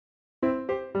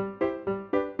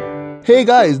Hey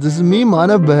guys, this is me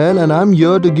Manav Bahel and I'm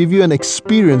here to give you an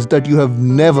experience that you have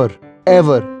never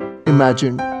ever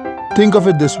imagined. Think of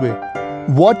it this way.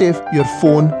 What if your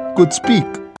phone could speak?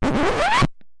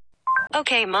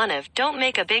 Okay, Manav, don't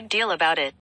make a big deal about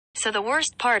it. So the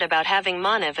worst part about having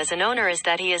Manav as an owner is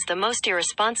that he is the most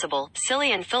irresponsible,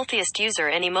 silly and filthiest user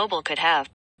any mobile could have.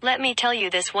 Let me tell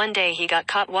you, this one day he got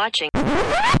caught watching.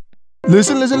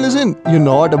 Listen. You're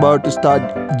not about to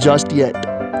start just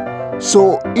yet.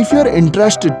 So, if you're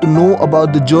interested to know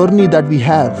about the journey that we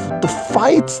have, the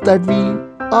fights that we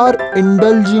are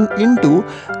indulging into,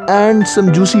 and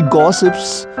some juicy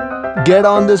gossips, get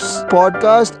on this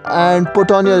podcast and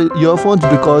put on your earphones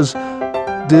because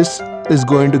this is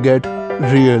going to get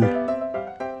real.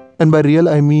 And by real,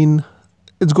 I mean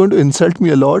it's going to insult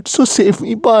me a lot. So, save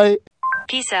me. Bye.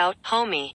 Peace out, homie.